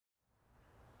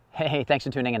Hey, thanks for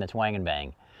tuning in to Twang and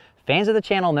Bang. Fans of the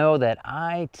channel know that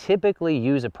I typically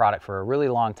use a product for a really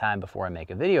long time before I make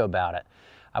a video about it.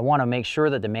 I want to make sure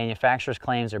that the manufacturer's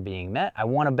claims are being met. I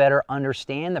want to better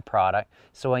understand the product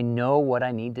so I know what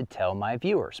I need to tell my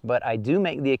viewers. But I do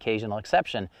make the occasional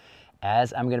exception,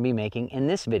 as I'm going to be making in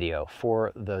this video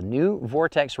for the new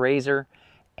Vortex Razor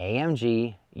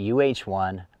AMG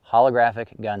UH-1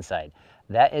 holographic gun sight.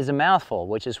 That is a mouthful,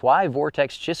 which is why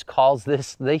Vortex just calls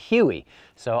this the Huey.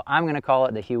 So I'm going to call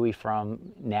it the Huey from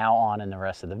now on in the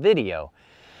rest of the video.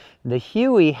 The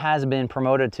Huey has been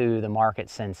promoted to the market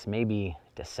since maybe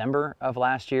December of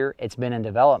last year. It's been in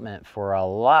development for a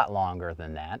lot longer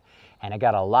than that, and it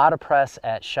got a lot of press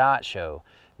at SHOT Show.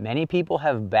 Many people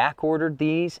have back ordered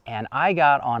these, and I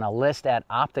got on a list at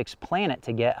Optics Planet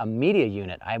to get a media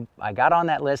unit. I got on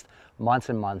that list months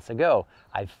and months ago.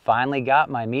 I finally got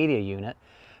my media unit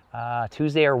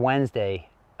Tuesday or Wednesday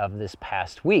of this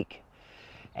past week.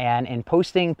 And in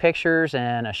posting pictures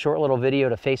and a short little video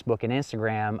to Facebook and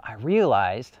Instagram, I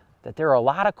realized that there are a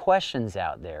lot of questions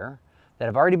out there that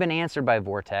have already been answered by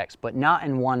Vortex, but not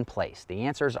in one place. The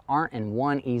answers aren't in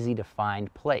one easy to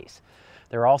find place.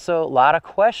 There are also a lot of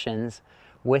questions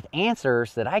with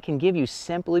answers that I can give you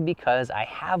simply because I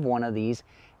have one of these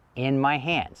in my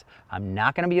hands. I'm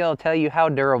not going to be able to tell you how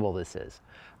durable this is.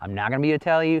 I'm not going to be able to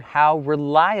tell you how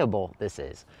reliable this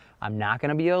is. I'm not going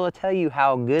to be able to tell you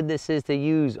how good this is to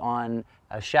use on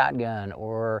a shotgun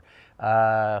or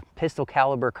a pistol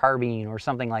caliber carbine or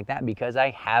something like that because I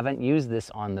haven't used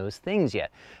this on those things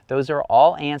yet. Those are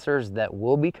all answers that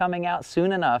will be coming out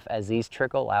soon enough as these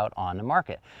trickle out on the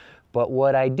market. But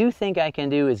what I do think I can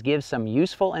do is give some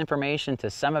useful information to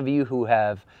some of you who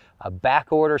have a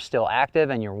back order still active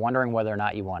and you're wondering whether or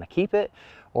not you want to keep it,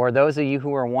 or those of you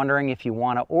who are wondering if you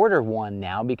want to order one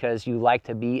now because you like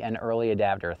to be an early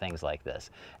adapter, things like this.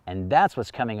 And that's what's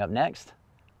coming up next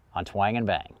on Twang and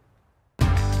Bang.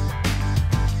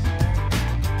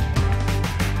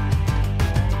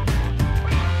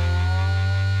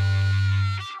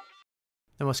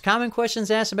 The most common questions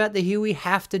asked about the Huey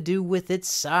have to do with its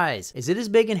size. Is it as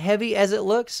big and heavy as it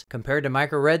looks? Compared to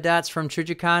micro red dots from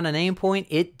Trijicon and Aimpoint,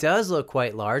 it does look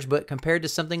quite large, but compared to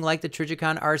something like the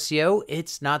Trijicon RCO,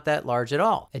 it's not that large at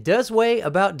all. It does weigh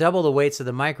about double the weights of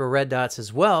the micro red dots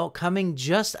as well, coming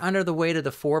just under the weight of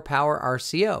the 4-power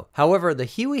RCO. However, the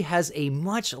Huey has a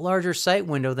much larger sight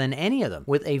window than any of them,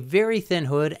 with a very thin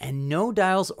hood and no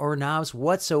dials or knobs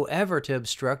whatsoever to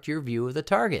obstruct your view of the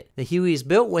target. The Huey is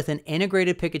built with an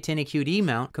integrated Picatinny QD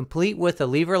mount, complete with a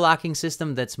lever locking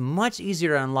system that's much easier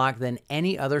to unlock than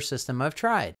any other system I've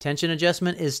tried. Tension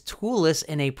adjustment is toolless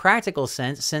in a practical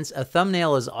sense, since a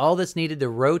thumbnail is all that's needed to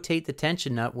rotate the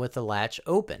tension nut with the latch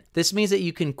open. This means that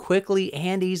you can quickly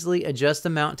and easily adjust the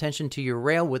mount tension to your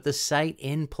rail with the sight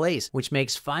in place, which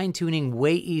makes fine-tuning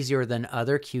way easier than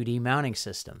other QD mounting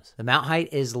systems. The mount height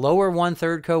is lower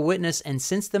 1/3 co-witness, and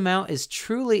since the mount is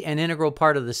truly an integral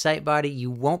part of the sight body,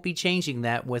 you won't be changing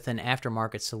that with an aftermarket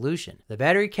solution. The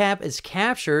battery cap is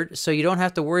captured so you don't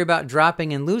have to worry about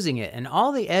dropping and losing it, and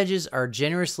all the edges are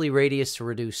generously radiused to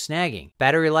reduce snagging.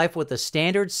 Battery life with the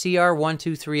standard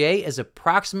CR1238 is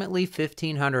approximately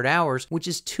 1500 hours, which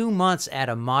is 2 months at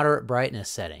a moderate brightness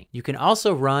setting. You can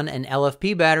also run an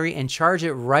LFP battery and charge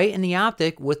it right in the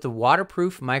optic with the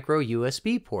waterproof micro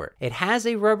USB port. It has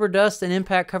a rubber dust and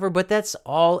impact cover, but that's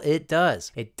all it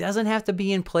does. It doesn't have to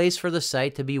be in place for the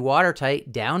sight to be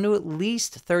watertight down to at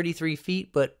least 33 feet,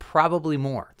 but probably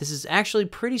more. This is actually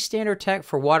pretty standard tech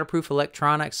for waterproof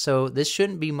electronics, so this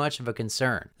shouldn't be much of a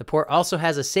concern. The port also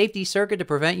has a safety circuit to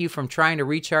prevent you from trying to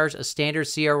recharge a standard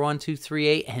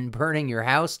CR1238 and burning your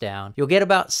house down. You'll get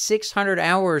about 600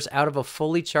 hours out of a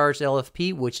fully charged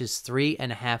LFP, which is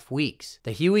 3.5 weeks.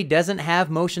 The Huey doesn't have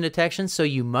motion detection, so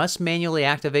you must manually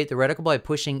activate the reticle by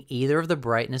pushing either of the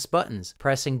brightness buttons.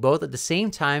 Pressing both at the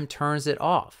same time turns it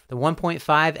off. The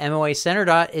 1.5 MOA center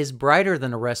dot is brighter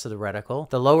than the rest of the reticle.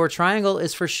 The lower triangle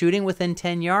is for shooting within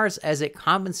 10 yards as it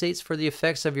compensates for the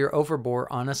effects of your overbore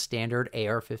on a standard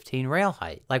AR-15 rail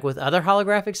height. Like with other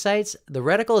holographic sights, the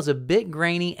reticle is a bit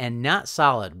grainy and not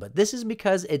solid, but this is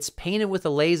because it's painted with a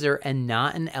laser and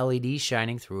not an LED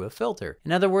shining through a filter.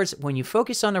 In other words, when you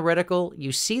focus on the reticle,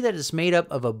 you see that it's made up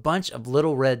of a bunch of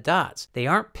little red dots. They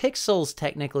aren't pixels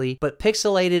technically, but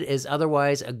pixelated is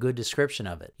otherwise a good description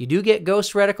of it. You do get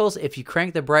ghost reticles if you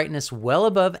crank the brightness well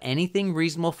above anything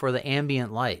reasonable for the the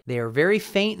ambient light. They are very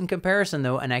faint in comparison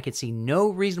though, and I could see no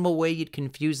reasonable way you'd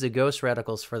confuse the ghost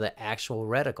reticles for the actual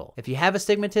reticle. If you have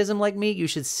astigmatism like me, you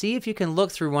should see if you can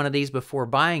look through one of these before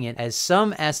buying it, as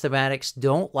some astigmatics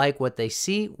don't like what they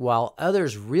see, while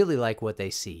others really like what they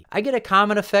see. I get a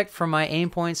comet effect from my aim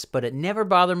points, but it never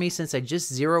bothered me since I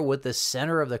just zero with the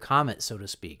center of the comet, so to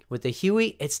speak. With the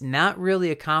Huey, it's not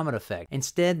really a comet effect.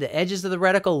 Instead, the edges of the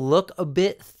reticle look a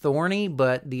bit thorny,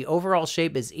 but the overall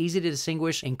shape is easy to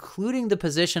distinguish, including the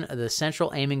position of the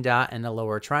central aiming dot and the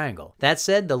lower triangle. That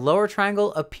said, the lower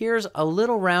triangle appears a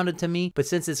little rounded to me, but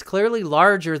since it's clearly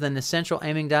larger than the central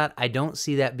aiming dot, I don't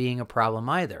see that being a problem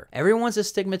either. Everyone's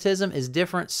astigmatism is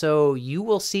different, so you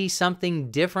will see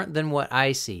something different than what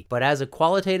I see. But as a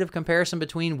qualitative comparison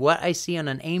between what I see on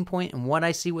an aim point and what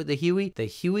I see with the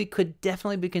Huey could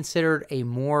definitely be considered a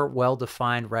more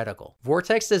well-defined reticle.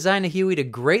 Vortex designed the Huey to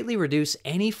greatly reduce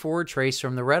any forward trace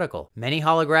from the reticle. Many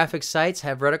holographic sights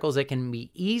have reticles that can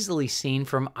be easily seen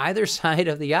from either side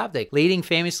of the optic, leading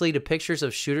famously to pictures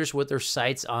of shooters with their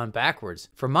sights on backwards.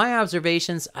 From my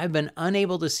observations, I've been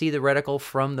unable to see the reticle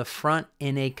from the front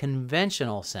in a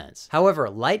conventional sense. However,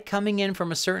 light coming in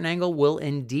from a certain angle will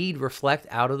indeed reflect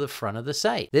out of the front of the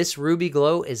sight. This ruby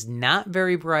glow is not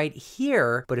very bright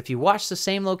here, but if you watch the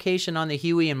same location on the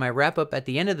Huey in my wrap-up at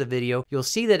the end of the video, you'll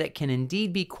see that it can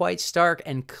indeed be quite stark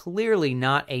and clearly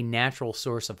not a natural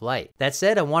source of light. That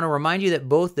said, I want to remind you that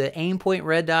both the aim point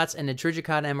red dots and the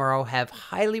Trijicon MRO have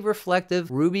highly reflective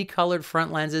ruby-colored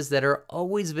front lenses that are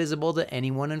always visible to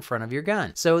anyone in front of your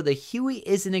gun. So the Huey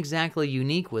isn't exactly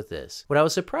unique with this. What I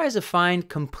was surprised to find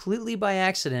completely by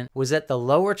accident was that the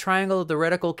lower triangle of the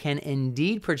reticle can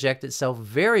indeed project itself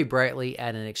very brightly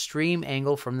at an extreme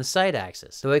angle from the sight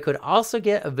axis. Though it could also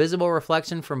get a visible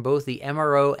reflection from both the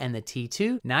MRO and the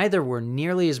T2, neither were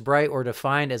nearly as bright or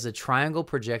defined as the triangle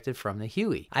projected from the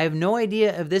Huey. I have no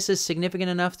idea if this is significant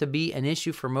enough to be an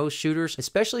issue for most shooters,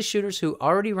 especially shooters who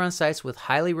already run sights with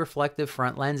highly reflective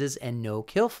front lenses and no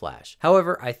kill flash.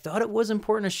 However, I thought it was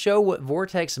important to show what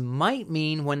Vortex might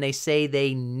mean when they say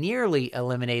they nearly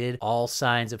eliminated all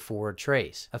signs of forward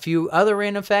trace. A few other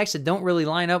random facts that don't really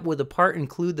line up with the part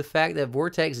include the fact that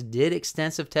Vortex did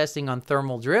extensive testing on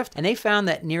thermal drift, and they found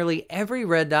that nearly every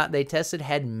red dot they tested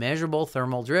had measurable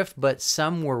thermal drift, but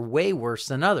some were way worse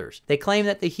than others. They claim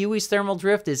that the Huey's thermal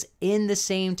drift is in the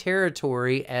same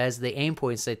territory as the aim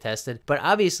points they tested, but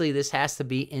obviously this has to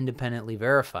be independently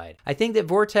verified. I think that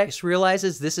Vortex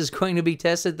realizes this is going to be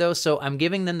tested though, so I'm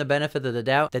giving them the benefit of the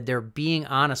doubt that they're being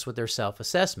honest with their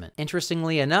self-assessment.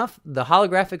 Interestingly enough, the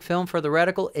holographic film for the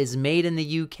reticle is made in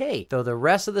the UK, though the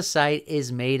rest of the sight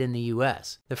is made in the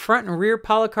US. The front and rear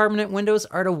polycarbonate windows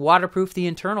are to waterproof the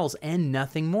internals and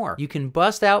nothing more. You can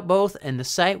bust out both and the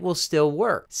sight will still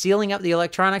work. Sealing up the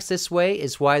electronics this way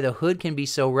is why the hood can be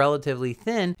so relatively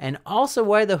thin, and also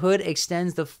why the hood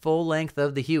extends the full length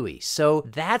of the Huey. So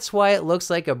that's why it looks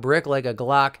like a brick like a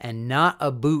Glock and not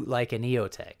a boot like an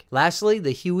EOTech. Lastly,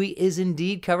 the Huey is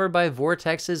indeed covered by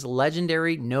Vortex's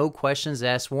legendary no questions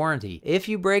asked warranty. If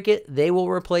you break it, they will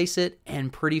replace it,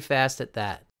 and pretty fast at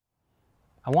that.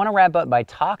 I want to wrap up by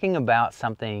talking about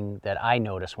something that I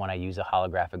notice when I use a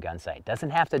holographic gun sight. It doesn't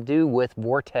have to do with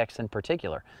Vortex in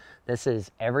particular. This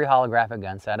is every holographic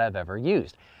gun sight I've ever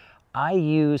used. I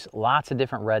use lots of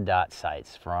different red dot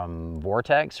sights, from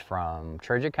Vortex, from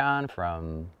Trijicon,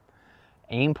 from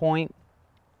Aimpoint,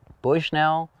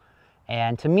 Bushnell,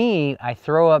 and to me, I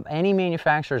throw up any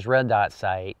manufacturer's red dot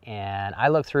sight and I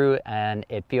look through it and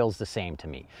it feels the same to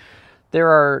me. There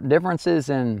are differences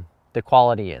in the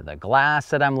quality of the glass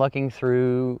that I'm looking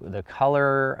through, the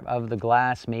color of the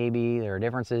glass maybe. There are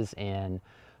differences in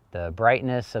the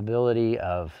brightness ability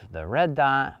of the red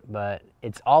dot, but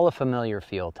it's all a familiar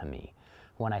feel to me.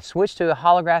 When I switch to a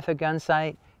holographic gun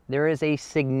sight, there is a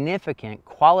significant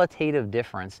qualitative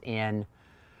difference in,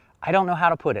 I don't know how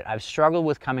to put it. I've struggled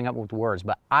with coming up with words,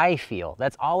 but I feel,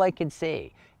 that's all I could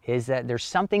say, is that there's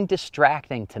something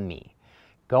distracting to me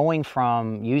going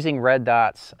from using red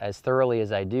dots as thoroughly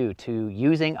as I do to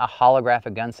using a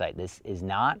holographic gun sight. This is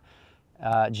not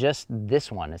just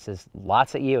this one. This is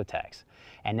lots of EOTechs.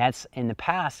 And that's, in the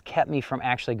past, kept me from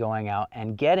actually going out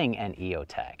and getting an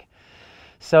EOTech.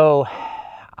 So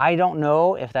I don't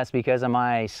know if that's because of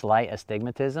my slight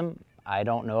astigmatism. I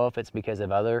don't know if it's because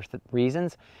of other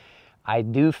reasons. I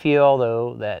do feel,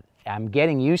 though, that I'm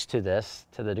getting used to this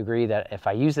to the degree that if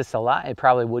I use this a lot, it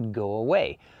probably would go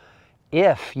away.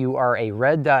 If you are a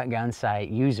red dot gun sight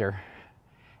user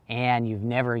and you've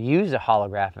never used a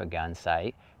holographic gun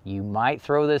sight, you might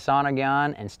throw this on a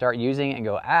gun and start using it and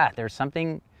go, there's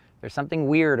something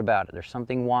weird about it. There's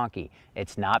something wonky.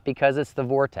 It's not because it's the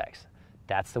Vortex.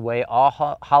 That's the way all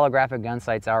holographic gun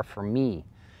sights are for me.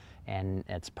 And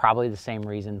it's probably the same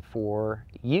reason for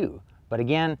you. But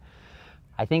again,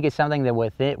 I think it's something that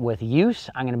with use,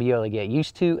 I'm going to be able to get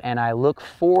used to, and I look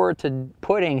forward to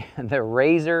putting the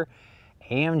Razor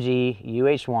AMG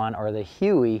UH-1 or the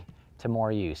Huey to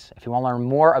more use. If you want to learn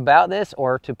more about this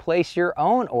or to place your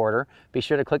own order, be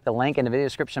sure to click the link in the video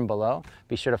description below.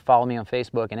 Be sure to follow me on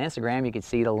Facebook and Instagram. You can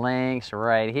see the links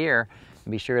right here.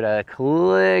 Be sure to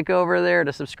click over there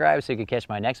to subscribe so you can catch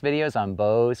my next videos on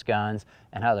bows, guns,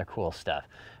 and other cool stuff.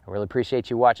 I really appreciate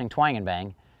you watching Twang and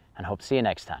Bang, and hope to see you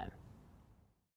next time.